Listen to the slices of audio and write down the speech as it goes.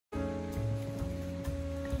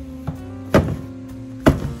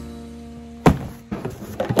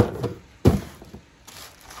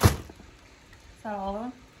that all of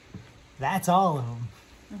them? That's all of them.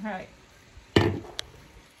 All right.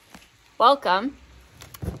 Welcome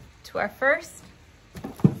to our first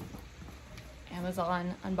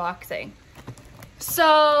Amazon unboxing.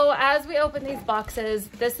 So as we open these boxes,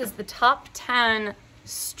 this is the top 10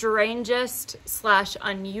 strangest /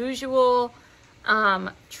 unusual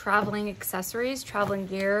traveling accessories, traveling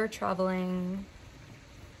gear, traveling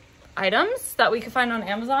items that we could find on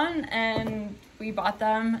Amazon, and we bought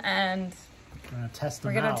them and we're gonna test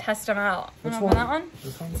them we're gonna out. test them out. Which Wanna one? open that one?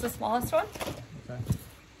 This one? It's the smallest one. Okay.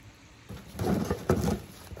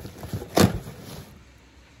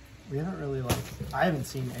 We haven't really I haven't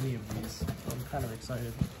seen any of these, so I'm kind of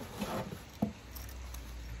excited.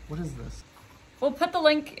 What is this? We'll put the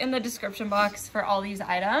link in the description box for all these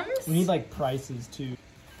items. We need prices too.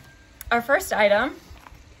 Our first item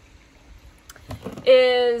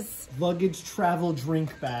is... Luggage travel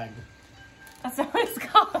drink bag. That's not what it's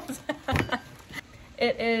called.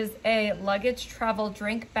 It is a luggage travel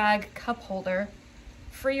drink bag cup holder.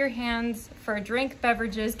 Free your hands for drink,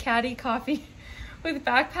 beverages, caddy, coffee. With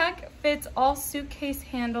backpack, fits all suitcase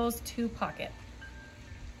handles, 2 pocket.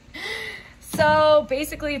 So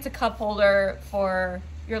basically it's a cup holder for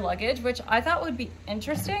your luggage, which I thought would be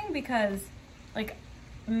interesting because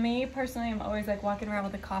me personally, I'm always walking around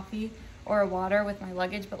with a coffee or a water with my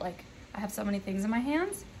luggage, but I have so many things in my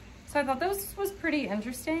hands. So I thought this was pretty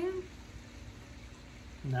interesting.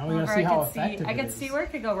 Now we're gonna see how effective I could see where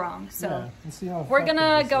it could go wrong. So yeah, let's see how we're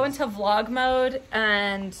gonna go into vlog mode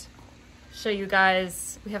and show you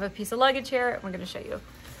guys. We have a piece of luggage here and we're gonna show you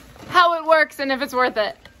how it works and if it's worth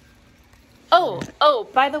it. Oh,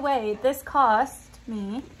 by the way, this cost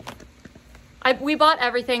me, we bought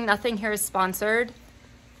everything. Nothing here is sponsored,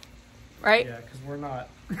 right? Yeah, because we're not.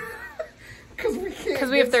 Because we can't. Because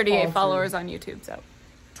we have 38 followers on YouTube, so.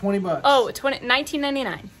 $20. Oh,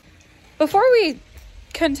 $19.99. Before we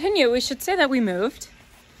continue, we should say that we moved.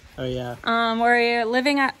 Oh yeah. We're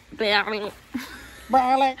living at we're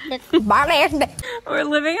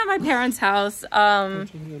living at my parents' house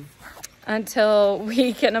until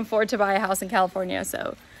we can afford to buy a house in California.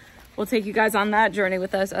 So we'll take you guys on that journey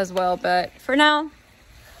with us as well. But for now,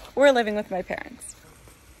 we're living with my parents.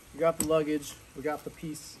 We got the luggage. We got the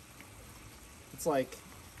piece. It's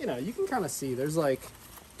you can kind of see there's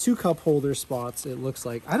 2 cup holder spots, it looks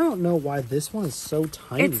like. I don't know why this one is so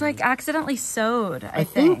tiny. It's accidentally sewed, I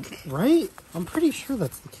think. Right? I'm pretty sure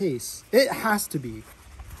that's the case. It has to be.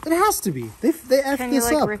 It has to be. They effed this up. Can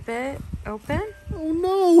you rip it open? Oh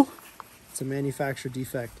no. It's a manufacturer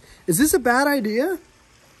defect. Is this a bad idea?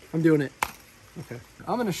 I'm doing it. Okay.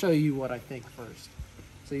 I'm going to show you what I think first.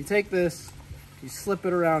 So you take this, you slip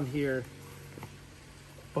it around here,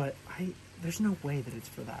 but there's no way that it's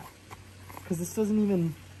for that. Because this doesn't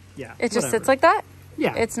even... Yeah, it just sits like that?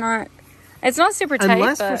 Yeah. It's not super tight.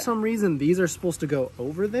 Unless for some reason these are supposed to go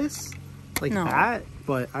over this, that,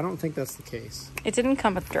 but I don't think that's the case. It didn't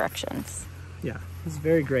come with directions. Yeah, it's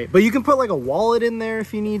very great. But you can put a wallet in there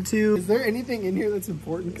if you need to. Is there anything in here that's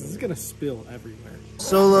important? Because it's going to spill everywhere.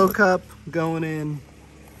 Solo cup going in.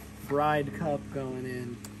 Bride cup going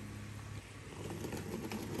in.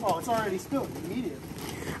 Oh, it's already spilled immediately.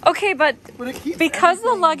 Okay, but it because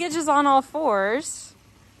the luggage is on all fours...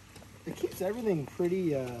 It keeps everything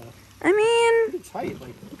pretty, pretty tight.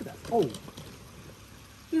 Look at that. Oh.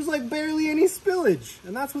 There's barely any spillage.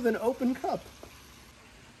 And that's with an open cup.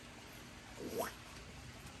 Look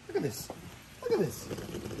at this. Look at this.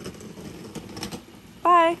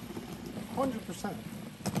 Bye. 100%.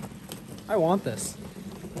 I want this.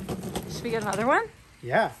 Should we get another one?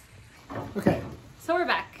 Yeah. Okay. So we're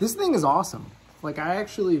back. This thing is awesome. I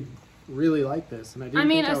actually really like this, and I didn't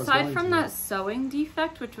think I was aside going from to. that sewing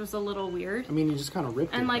defect, which was a little weird. You just kind of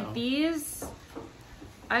ripped it. And though. these,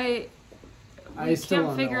 I still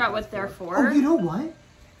can't figure out what they're for. Oh, you know what?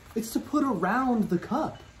 It's to put around the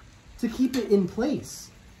cup to keep it in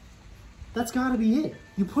place. That's got to be it.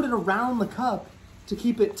 You put it around the cup to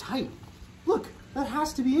keep it tight. Look, that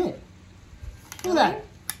has to be it. Look at that.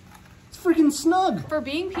 It's freaking snug. For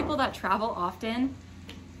being people that travel often,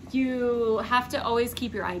 you have to always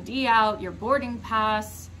keep your ID out, your boarding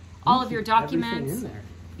pass, all of your documents,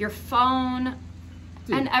 your phone,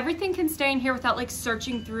 and everything can stay in here without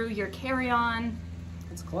searching through your carry-on.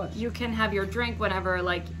 That's clutch. You can have your drink whenever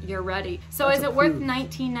you're ready. So is it worth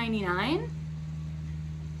 $19.99?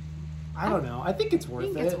 I don't know. I think it's worth it.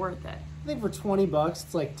 I think it's worth it. I think for $20,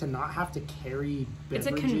 it's to not have to carry beverages.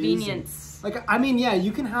 It's a convenience. Yeah,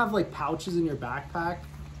 you can have pouches in your backpack,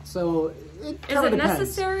 So it Is it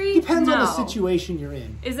necessary? Depends on the No. situation you're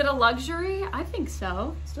in. Is it a luxury? I think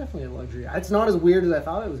so. It's definitely a luxury. It's not as weird as I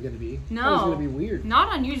thought it was going to be. No. I thought it was going to be weird.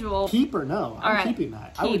 Not unusual. Keep or no? I'm right. keeping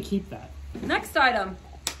that. I would Keep. keep that. Next item.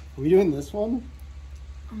 Are we doing this one?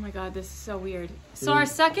 Oh my god, this is so weird. So our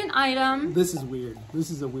second item. This is weird. This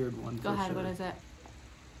is a weird one. Go ahead, what is it?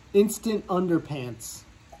 Instant underpants.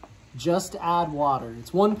 Just add water.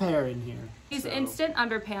 It's one pair in here. These so instant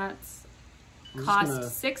underpants I'm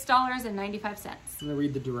cost just $6.95. I'm gonna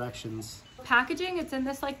read the directions. Packaging, it's in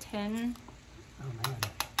this like tin, Oh man,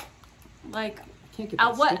 like I can't get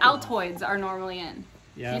that what sticker off. Altoids are normally in.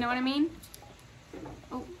 Yeah. You know what I mean?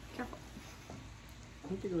 Oh, careful. I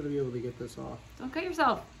don't think I'm gonna be able to get this off. Don't cut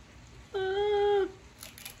yourself. Read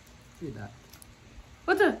that.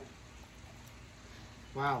 What the?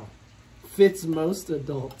 Wow. Fits most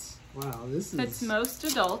adults. Wow, this is. Fits most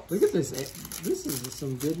adults. Look at this. This is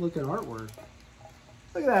some good looking artwork.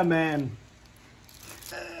 Look at that man.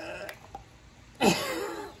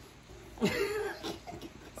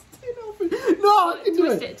 No, I can do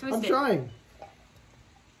Twist it. it, twist I'm it. trying.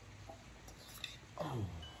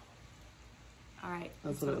 All right.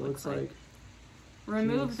 That's what it looks like.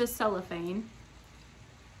 Remove Jeez. the cellophane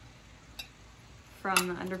from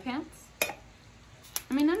the underpants.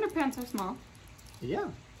 I mean, underpants are small. Yeah,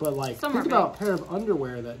 but like, Some think are about a big. pair of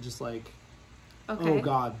underwear that just like, Okay. oh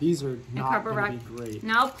god, these are not Copper gonna rack. be great.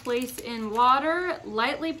 Now place in water,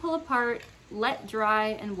 lightly pull apart, let dry,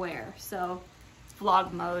 and wear. So,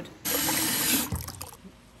 vlog mode.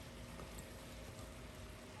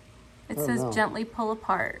 It Oh, says no. gently pull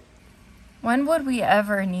apart. When would we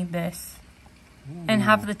ever need this and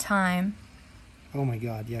have the time? Oh my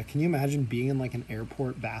god, yeah. Can you imagine being in like an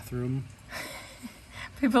airport bathroom?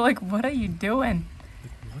 People are like, what are you doing?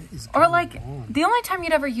 What is Or going like, on? the only time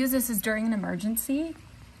you'd ever use this is during an emergency.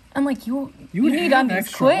 And like, you would need have undies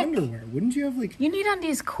extra quick. underwear, wouldn't you have like? You need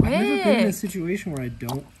undies I've never been in a quick. situation where I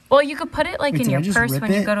don't. Well, you could put it like Wait, in did I your just purse rip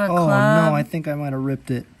when you it? go to a Oh club. no, I think I might have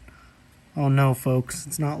ripped it. Oh no, folks,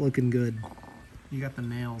 it's not looking good. You got the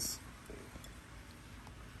nails.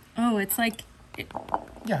 Oh, it's like,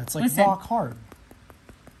 Yeah, it's like Listen. rock hard.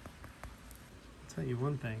 I'll tell you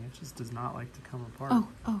one thing, it just does not like to come apart.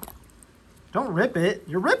 oh, Don't rip it.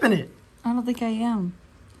 You're ripping it. I don't think I am.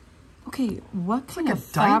 Okay, what kind like of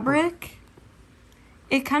a diaper. fabric?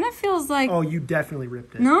 It kind of feels like, Oh, you definitely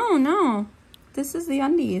ripped it. no, this is the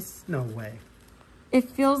undies. No way. It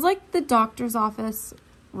feels like the doctor's office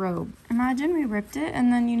robe. Imagine we ripped it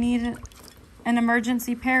and then you need an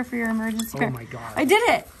emergency pair for your emergency pair. Oh my god. I did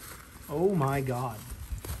it. Oh my god.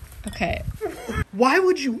 Okay. Why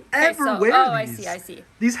would you ever wear these? I see.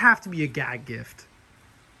 These have to be a gag gift.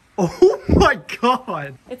 Oh my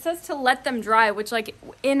god. It says to let them dry, which like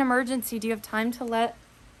in emergency, do you have time to let?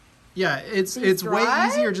 Yeah, it's dry? way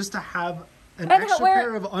easier just to have an I don't know, extra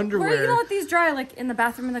pair of underwear. Where are you gonna let these dry? Like in the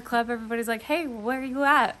bathroom in the club, everybody's like, "Hey, where are you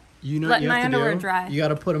at?" You know letting what you my have to underwear do? dry. You got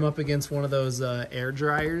to put them up against one of those air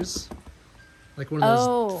dryers. Like one of those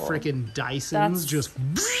Oh. freaking Dysons. That's- Just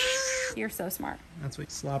You're so smart. that's what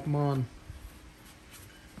you slap them on.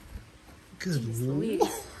 Good Jeez lord.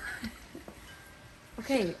 Louise.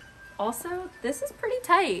 Okay. Also, this is pretty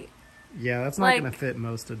tight. Yeah, that's not Like, gonna fit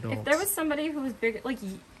most adults. If there was somebody who was bigger, like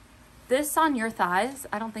this on your thighs,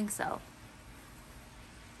 I don't think so.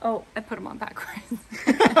 Oh, I put them on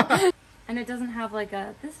backwards. And it doesn't have like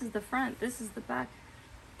a, this is the front, this is the back.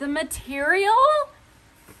 The material?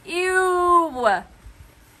 Ew.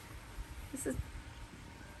 This is,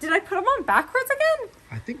 did I put them on backwards again?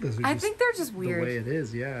 I think those are I just think they're just the weird. way it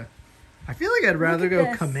is. Yeah, I feel like I'd rather at go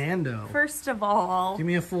this. commando. First of all. Give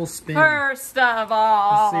me a full spin. First of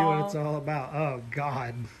all. Let's see what it's all about. Oh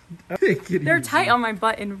god. Take it They're easy. tight on my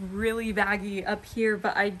butt and really baggy up here,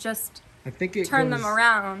 but I just I think it turn them goes-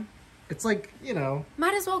 around. It's like, you know.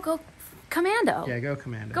 Might as well go commando. Yeah, go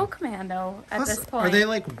commando. Go commando at Plus, this point. Are they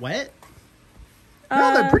like wet?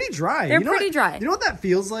 No, they're pretty dry. they're You know pretty what- dry. You know what that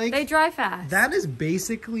feels like? They dry fast. That is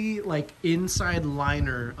basically like inside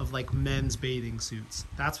liner of like men's bathing suits.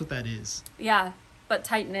 That's what that is. Yeah, but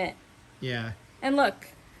tight knit. Yeah. And look,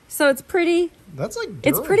 so it's pretty. That's like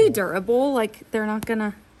It's pretty durable. Like they're not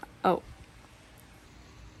gonna. Oh,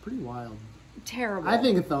 Pretty wild. terrible. I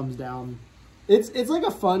think a thumbs down. It's like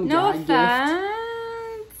a fun no gag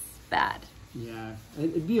offense. Bad. gift. Yeah,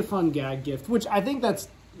 it'd be a fun gag gift, which I think that's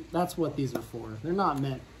what these are for. They're not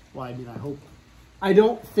meant. Well, I mean, I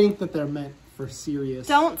don't think that they're meant for serious.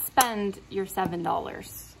 Don't spend your $7.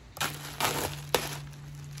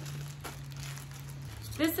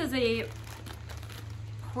 This is a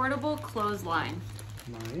portable clothesline.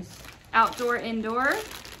 Nice. Outdoor, indoor.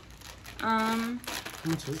 How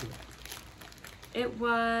much is it? It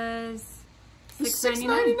was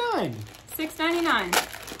 $6.99.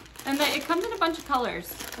 $6.99. And it comes in a bunch of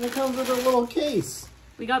colors. And it comes with a little case.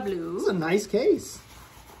 We got blue. This is a nice case.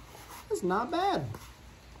 It's not bad.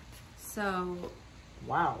 So.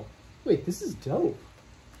 Wow. Wait, this is dope.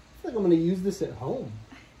 I feel like I'm going to use this at home.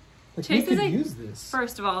 Like, Chase we could use this.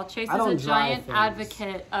 First of all, Chase is a giant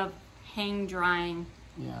advocate of hang drying.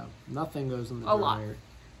 Yeah, nothing goes in the dryer. A lot.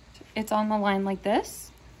 It's on the line like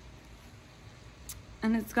this.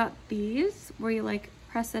 And it's got these where you like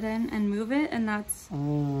press it in and move it, and that's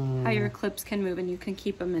how your clips can move, and you can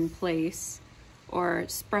keep them in place or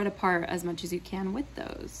spread apart as much as you can with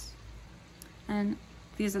those. And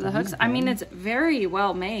these are the hooks. I mean, it's very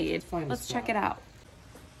well made. Let's check it out.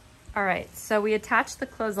 All right, so we attached the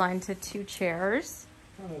clothesline to 2 chairs.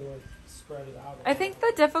 Kind of like spread it out. I think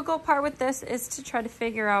the difficult part with this is to try to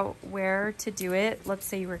figure out where to do it. Let's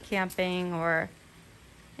say you were camping or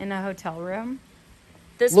in a hotel room.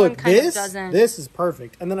 This one kind of doesn't. This is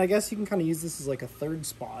perfect. And then I guess you can kind of use this as like a third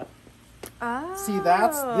spot. Oh. See,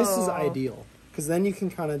 this is ideal. Because then you can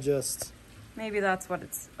kind of just... Maybe that's what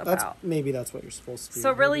it's about. Maybe that's what you're supposed to do.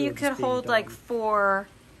 So really you could hold like 4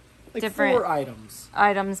 different 4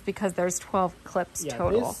 items because there's 12 clips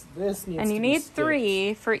total. This needs and you need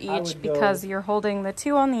 3 for each because you're holding the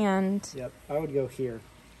 2 on the end. Yep, I would go here.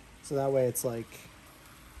 So that way it's like...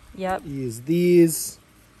 Yep. Use these.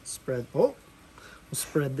 We'll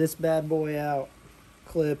spread this bad boy out.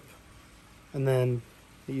 Clip. And then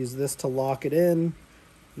use this to lock it in.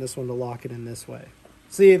 And this one to lock it in this way.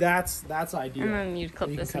 See, that's ideal. And then you'd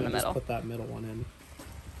clip this in the middle. Just put that middle one in.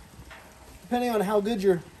 Depending on how good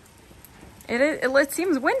your... It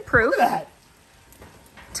seems windproof. Look at that.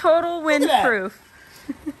 Total windproof.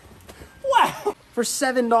 Wow. For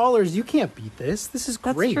 $7, you can't beat this. This is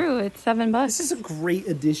great. That's true. It's $7. This is a great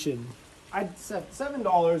addition. I'd say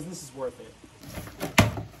 $7. This is worth it.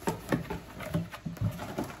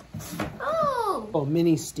 Oh,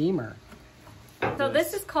 mini steamer. So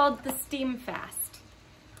this is called the Steam Fast.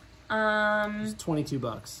 It's $22.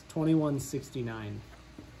 $21.69.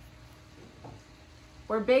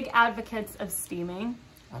 We're big advocates of steaming.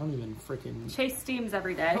 I don't even freaking... Chase steams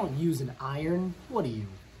every day. I don't use an iron. What are you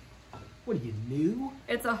new?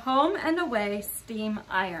 It's a home and away steam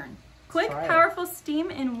iron. Quick, powerful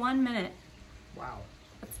steam in 1 minute. Wow.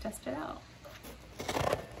 Let's test it out.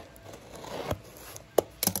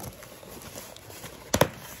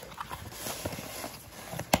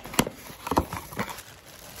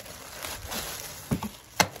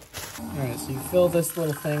 All right, so you fill this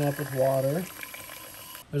little thing up with water.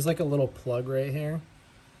 There's like a little plug right here.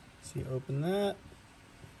 So you open that.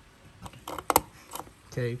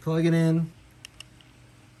 Okay, plug it in.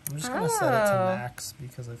 I'm just gonna set it to max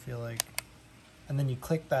because I feel like, and then you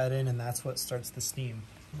click that in and that's what starts the steam.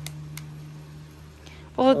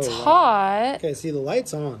 Well, it's hot. Okay, see the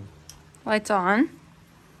light's on. Lights on.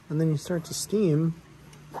 And then you start to steam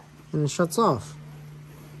and it shuts off.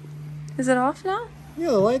 Is it off now?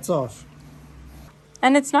 Yeah, the light's off.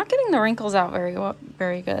 And it's not getting the wrinkles out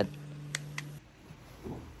very good.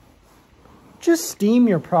 Just steam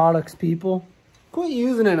your products, people. Quit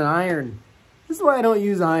using an iron. This is why I don't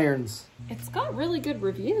use irons. It's got really good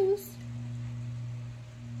reviews.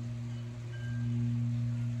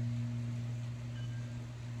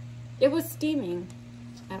 It was steaming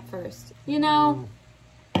at first. You know,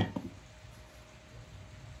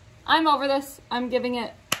 I'm over this. I'm giving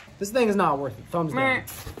it... This thing is not worth it. Thumbs down.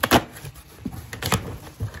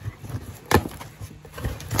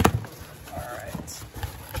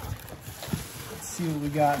 See what we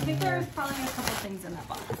got. I think there's probably a couple things in that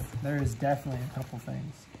box. There is definitely a couple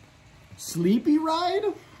things. Sleepy ride?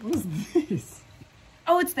 What is this?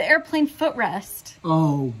 Oh, it's the airplane footrest.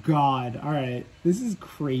 Oh God. All right. This is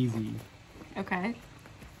crazy. Okay.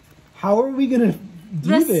 How are we gonna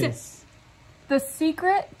do this? The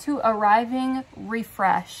secret to arriving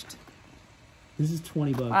refreshed. This is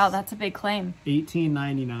 $20. Wow, that's a big claim.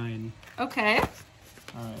 $18.99. Okay.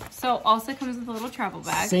 All right. So also comes with a little travel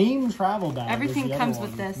bag. Same travel bag. Everything comes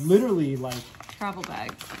with this. Literally like travel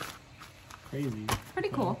bag. Crazy. Pretty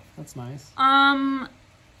cool. That's nice.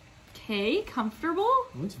 Okay, comfortable.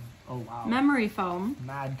 Oh wow. Memory foam.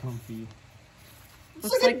 Mad comfy. It's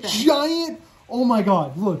Looks like a giant. Oh my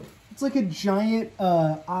God! Look, it's like a giant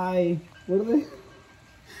eye. What are they?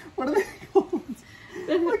 What are they called?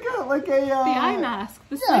 like a the eye mask.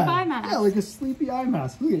 The sleep eye mask. Yeah, like a sleepy eye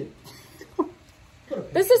mask. Look at it.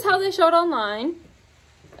 This is how they showed online.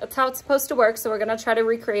 That's how it's supposed to work, so we're going to try to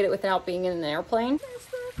recreate it without being in an airplane.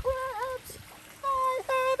 Mr. Krabs, I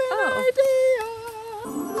have an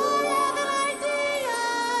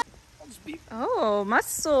idea. Oh,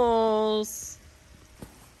 muscles.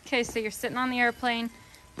 Okay, so you're sitting on the airplane.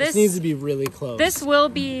 This needs to be really close. This will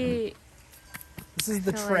be... This is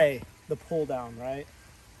the tray, the pull down, right?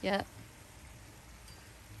 Yeah.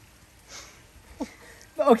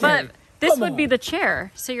 Okay. But this would be the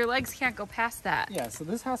chair, so your legs can't go past that. Yeah, so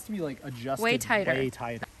this has to be like adjusted Way tighter. Way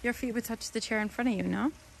tighter. Your feet would touch the chair in front of you,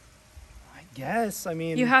 no? I guess. I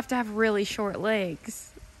mean, You have to have really short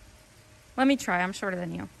legs. Let me try. I'm shorter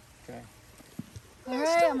than you. Okay. All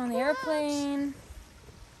right, I'm on the airplane.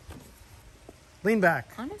 Lean back.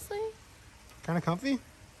 Honestly? Kind of comfy?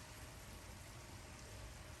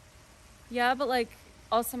 Yeah, but like,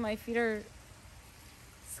 also my feet are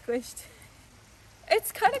squished.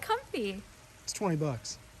 It's kind of comfy. It's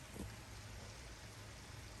 $20.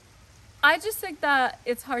 I just think that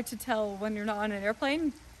it's hard to tell when you're not on an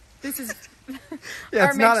airplane. This is Yeah, our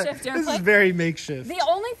it's not makeshift this airplane. is very makeshift. The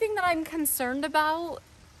only thing that I'm concerned about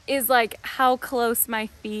is like how close my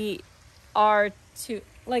feet are to,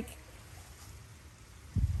 like,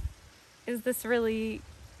 is this really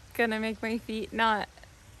gonna make my feet not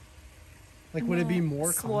Like, would it be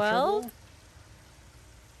more swelled comfortable?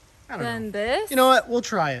 I don't know. than this? You know what? We'll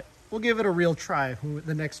try it. We'll give it a real try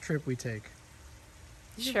the next trip we take.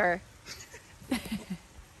 Sure.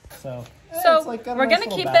 So We're gonna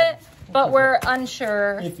keep it, but we're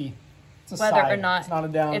unsure. Iffy. It's a Whether side. or not It's not a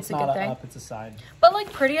down. it's It's a not good a thing. up. It's a side. But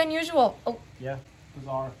like pretty unusual. Oh, Yeah.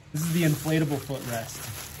 Bizarre. This is the inflatable footrest.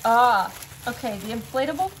 okay. The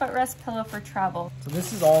inflatable footrest pillow for travel. So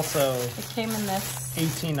this is also It came in this.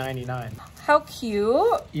 $18.99. How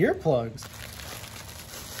cute. Earplugs.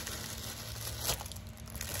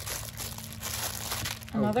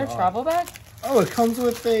 Another God. travel bag. Oh, it comes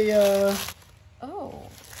with a. Oh,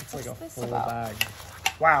 It's like a what's this full about? bag.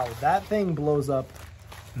 Wow, that thing blows up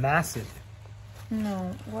massive.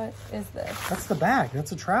 No, what is this? That's the bag.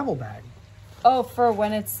 That's a travel bag. Oh, for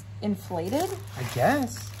when it's inflated? I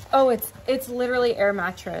guess. Oh, it's literally air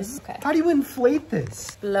mattress. Okay. How do you inflate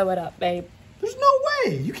this? Blow it up, babe. There's no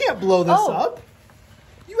way. You can't blow this Oh. up.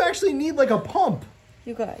 You actually need like a pump.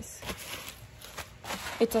 You guys.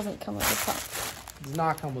 It doesn't come with a pump. It does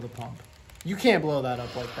not come with a pump. You can't blow that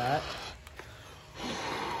up like that.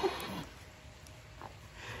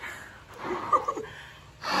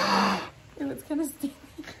 Ew, it's kind of steamy.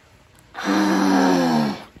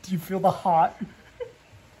 Do you feel the hot?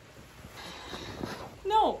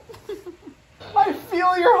 No. I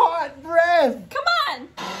feel your hot breath. Come on.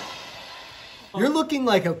 You're looking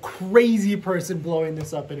like a crazy person blowing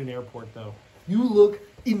this up in an airport, though. You look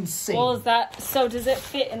insane. Well, is that so? Does it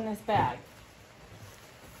fit in this bag?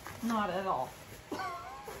 Not at all.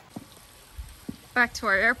 Back to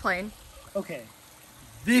our airplane. Okay,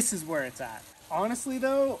 this is where it's at. Honestly,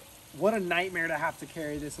 though, what a nightmare to have to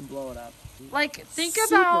carry this and blow it up. Like, think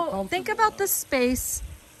Super about comfortable, the space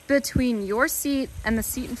between your seat and the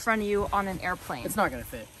seat in front of you on an airplane. It's not gonna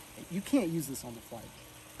fit. You can't use this on the flight.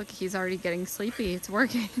 Look, he's already getting sleepy. It's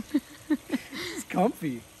working. It's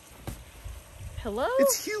comfy. Hello?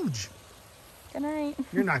 It's huge. Good night.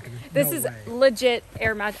 You're not gonna. This no is way. legit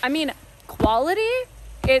air match. I mean, quality,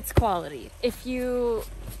 it's quality. If you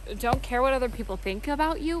don't care what other people think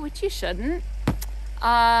about you, which you shouldn't,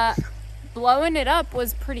 blowing it up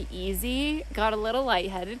was pretty easy. Got a little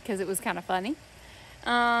lightheaded because it was kind of funny.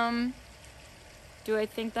 Do I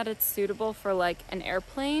think that it's suitable for like an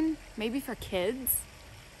airplane? Maybe for kids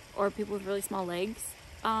or people with really small legs.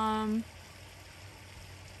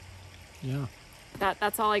 Yeah.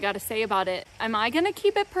 That's all I got to say about it. Am I going to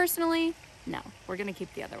keep it personally? No, we're going to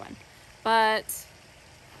keep the other one. But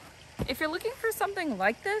if you're looking for something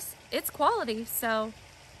like this, it's quality. So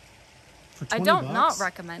For I 20 don't bucks, not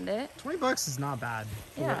recommend it. $20 is not bad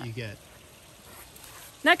for Yeah. what you get.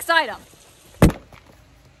 Next item.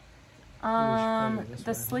 probably this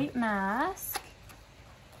The way. sleep mask.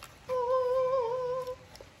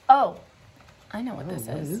 Oh, I know what this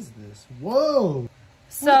What is. is this? Whoa!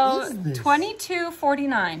 So What is this?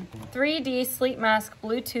 $22.49. 3D sleep mask,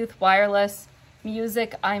 Bluetooth, wireless,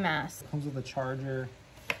 music, eye mask. Comes with a charger.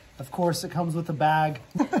 Of course, it comes with a bag.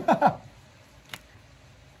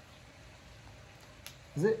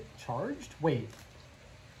 Is it charged? Wait.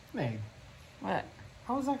 Meg, What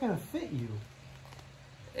how is that gonna fit you?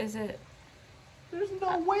 is it? There's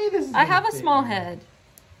no way this is I gonna have a fit small you. head.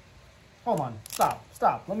 Hold on. Stop.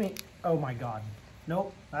 Let me. Oh my god.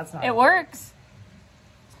 Nope, that's not It works.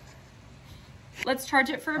 Let's charge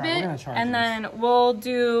it for a All right, we're bit, gonna charge and this. then we'll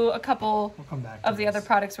do a couple We'll come back to of the this. other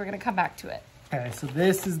products. We're gonna come back to it. Okay, so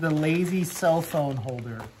this is the lazy cell phone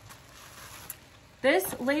holder.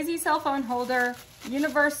 This lazy cell phone holder,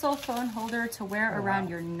 universal phone holder to wear around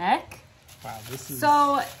your neck. Wow, this is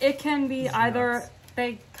So it can be This is either, nuts.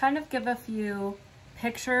 they kind of give a few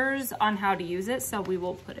pictures on how to use it, so we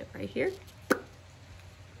will put it right here.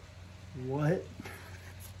 What?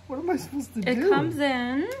 What am I supposed to do? It comes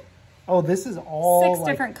in. Oh, this is all 6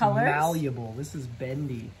 different colors. Malleable. This is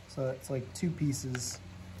bendy. So it's like 2 pieces.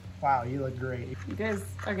 Wow, you look great. You guys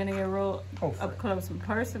are gonna get real Oh, up close and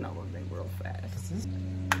personal with me real fast.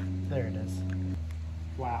 There it is.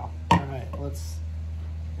 Wow. All right, let's.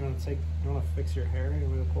 You wanna fix your hair? You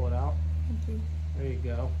want me to pull it out? Thank you. There you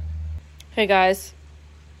go. Hey guys,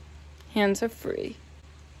 hands are free.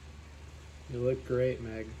 You look great,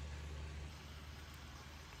 Meg.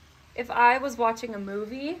 If I was watching a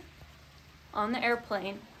movie on the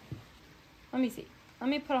airplane, let me see. Let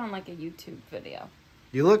me put on like a YouTube video.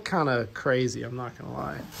 You look kind of crazy, I'm not gonna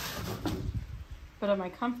lie. But am I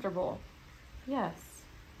comfortable? Yes.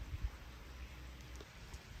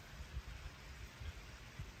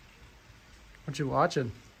 What you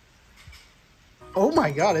watching? Oh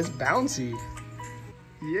my god, it's bouncy.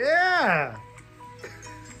 Yeah.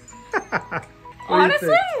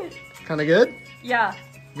 Honestly? Kind of good? Yeah.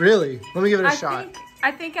 Really? Let me give it a shot.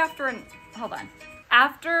 I think after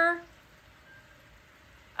after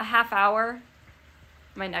a half hour,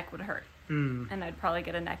 my neck would hurt. And I'd probably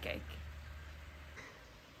get a neck ache.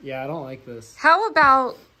 Yeah, I don't like this. How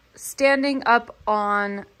about standing up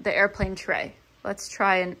on the airplane tray? Let's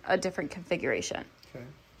try a different configuration. Okay.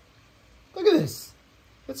 Look at this.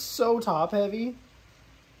 It's so top heavy.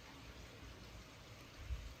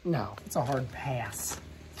 No, it's a hard pass.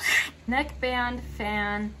 Neckband,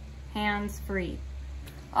 fan, hands free.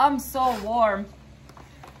 I'm so warm.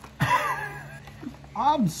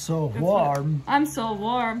 I'm so warm. I'm so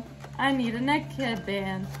warm. I need a neck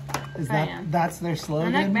headband. Is fan. that's their A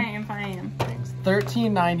slogan? neckband fan.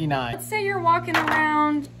 $13.99. Let's say you're walking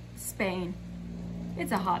around Spain.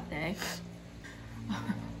 It's a hot day.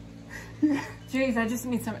 Jeez, I just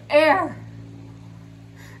need some air.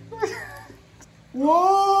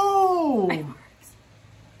 Whoa!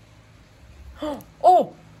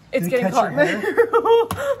 Oh, it's Did it getting catch caught. your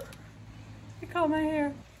hair? It caught my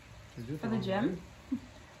hair. For the gym?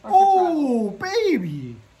 Or for Oh,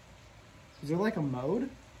 baby! Is there like a mode?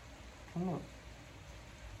 I don't know.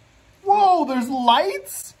 Whoa, there's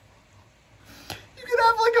lights? You could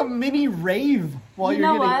have like a mini rave while You you're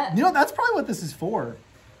know getting... what? You know, that's probably what this is for.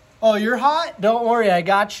 Oh, you're hot? Don't worry, I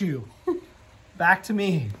got you. Back to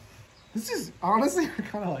me. This is, honestly, I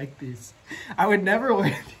kind of like these. I would never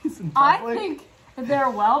wear these in public. I think they're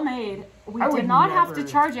well made. We I did would not have to never-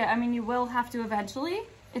 charge it. I mean, you will have to eventually.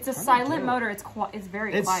 It's a silent motor. It's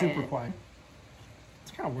very It's quiet. super quiet.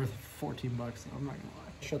 It's kind of worth $14, though, I'm not gonna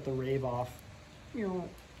lie. Shut the rave off.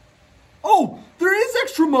 Oh, there is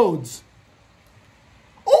extra modes.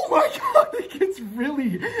 Oh my god, it gets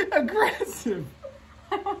really aggressive.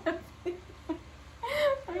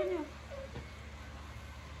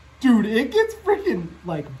 Dude, it gets freaking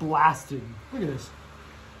like blasted. Look at this.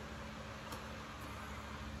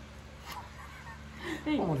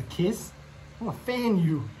 I want to kiss. I want to fan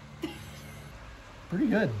you. Pretty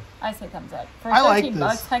good. I say thumbs up. For I like 13 this.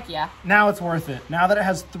 bucks, heck yeah. Now it's worth it. Now that it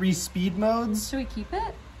has 3 speed modes. Should we keep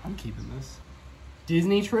it? I'm keeping this.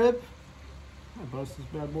 Disney trip. I'll bust this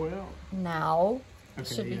bad boy out. Now.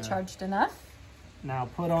 Okay, Should be yeah. charged enough. Now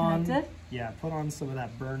put on. Connected? Yeah, put on some of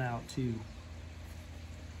that burnout too.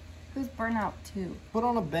 Who's Burnout 2? Put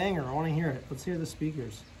on a banger. I want to hear it. Let's hear the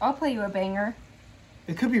speakers. I'll play you a banger.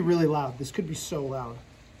 It could be really loud. This could be so loud.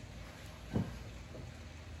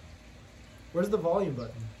 Where's the volume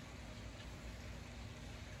button?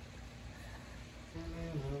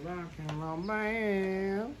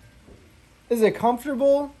 Is it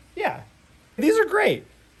comfortable? Yeah. These are great.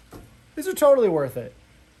 These are totally worth it.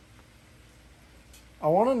 I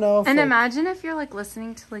want to know if And like- imagine if you're like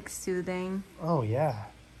listening to like soothing. Oh yeah.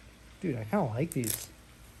 Dude, I kind of like these.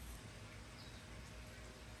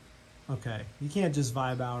 Okay, you can't just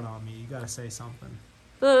vibe out on me. You gotta say something.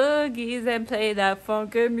 Boogies and play that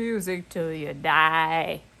funky music till you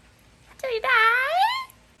die. Till you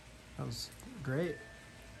die. That was great.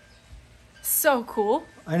 So cool.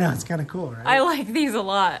 I know, it's kind of cool, right? I like these a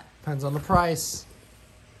lot. Depends on the price.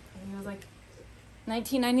 It was like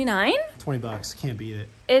 $19.99. $20, can't beat it.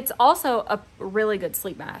 It's also a really good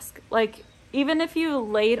sleep mask. Like, even if you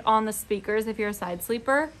laid on the speakers, if you're a side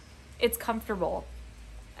sleeper, it's comfortable.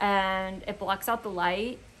 And it blocks out the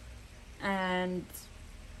light. And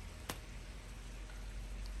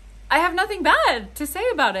I have nothing bad to say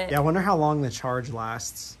about it. Yeah, I wonder how long the charge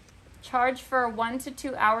lasts. Charge for 1 to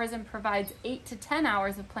 2 hours and provides 8 to 10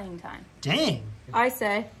 hours of playing time. Dang. I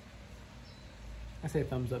say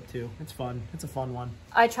thumbs up too. It's fun. It's a fun one.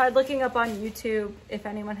 I tried looking up on YouTube if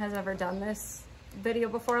anyone has ever done this video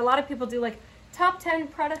before. A lot of people do like top 10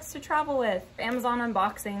 products to travel with. Amazon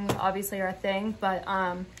unboxing obviously are a thing, but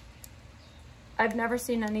I've never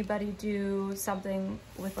seen anybody do something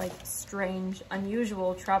with like strange,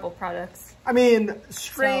 unusual travel products. I mean,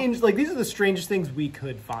 strange, like these are the strangest things we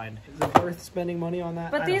could find. Is it worth spending money on that?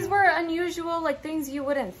 But these were unusual, like things you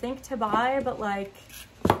wouldn't think to buy, but like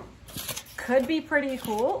could be pretty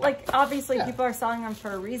cool. Like obviously people are selling them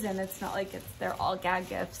for a reason. It's not like they're all gag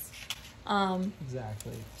gifts.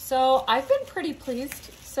 Exactly. So I've been pretty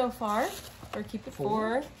pleased so far. Or keep it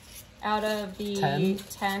 4 out of the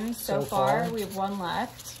 10 so far. We have 1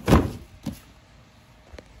 left.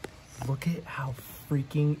 Look at how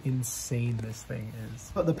freaking insane this thing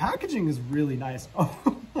is. But the packaging is really nice. Oh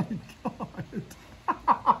my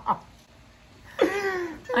god.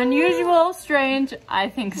 Unusual, strange, I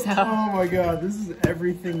think so. Oh my god, this is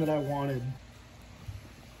everything that I wanted.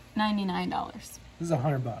 $99. This is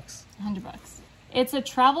 $100. $100. It's a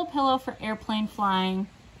travel pillow for airplane flying,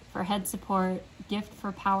 for head support, gift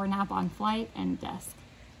for power nap on flight, and desk.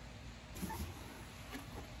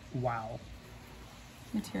 Wow.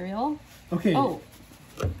 Material. Okay. Oh.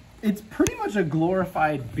 It's pretty much a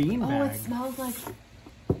glorified beanbag. Oh, it smells like...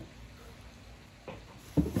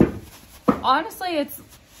 Honestly, it's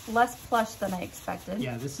less plush than I expected.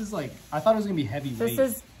 Yeah, this is like, I thought it was gonna be heavyweight. This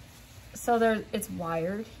is, so it's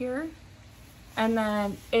wired here. And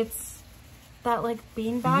then it's that like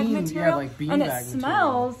beanbag material. Yeah, like beanbag and it material.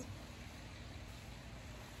 smells.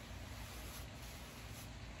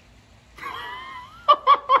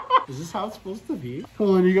 Is this how it's supposed to be?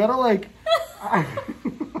 Hold on, you gotta like... I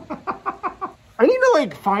need to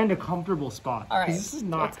like find a comfortable spot. All right, this is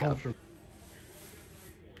not comfortable.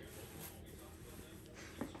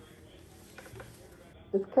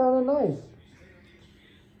 It's kind of nice.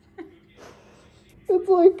 It's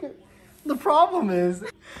like... The problem is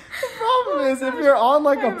if you're on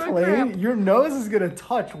like a plane, your nose is gonna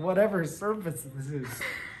touch whatever surface this is.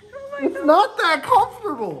 Oh my It's God. not that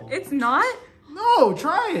comfortable. It's not? No,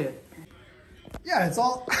 try it. Yeah, it's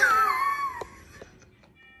all...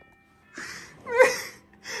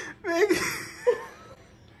 Megan,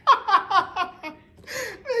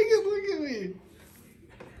 look at me.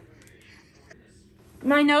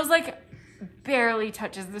 My nose like barely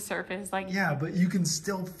touches the surface. Like, Yeah, but you can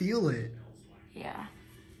still feel it. yeah.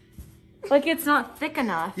 Like it's not thick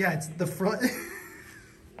enough. Yeah, it's the front.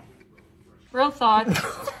 Real thoughts.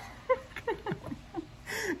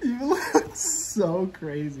 You look so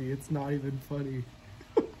crazy. It's not even funny.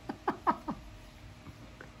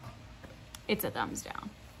 It's a thumbs down.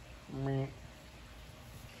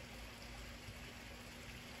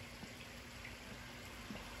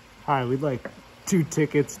 Hi, we'd like 2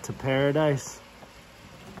 tickets to paradise.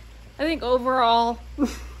 I think overall, it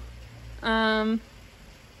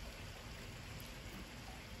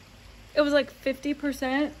was like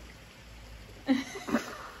 50%.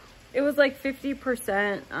 It was like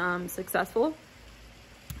 50% successful.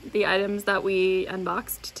 The items that we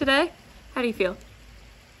unboxed today. How do you feel?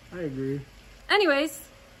 I agree. Anyways,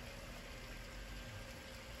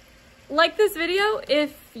 like this video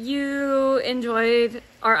if you enjoyed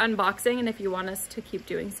our unboxing, and if you want us to keep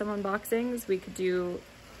doing some unboxings. We could do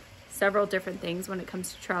several different things when it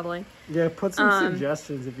comes to traveling. Yeah, put some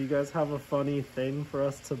suggestions. If you guys have a funny thing for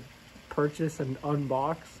us to purchase and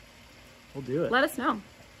unbox, we'll do it. Let us know.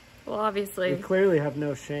 Well, obviously. We clearly have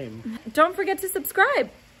no shame. Don't forget to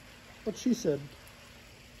subscribe. What she said.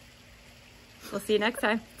 We'll see you next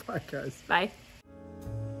time. Bye, guys. Bye.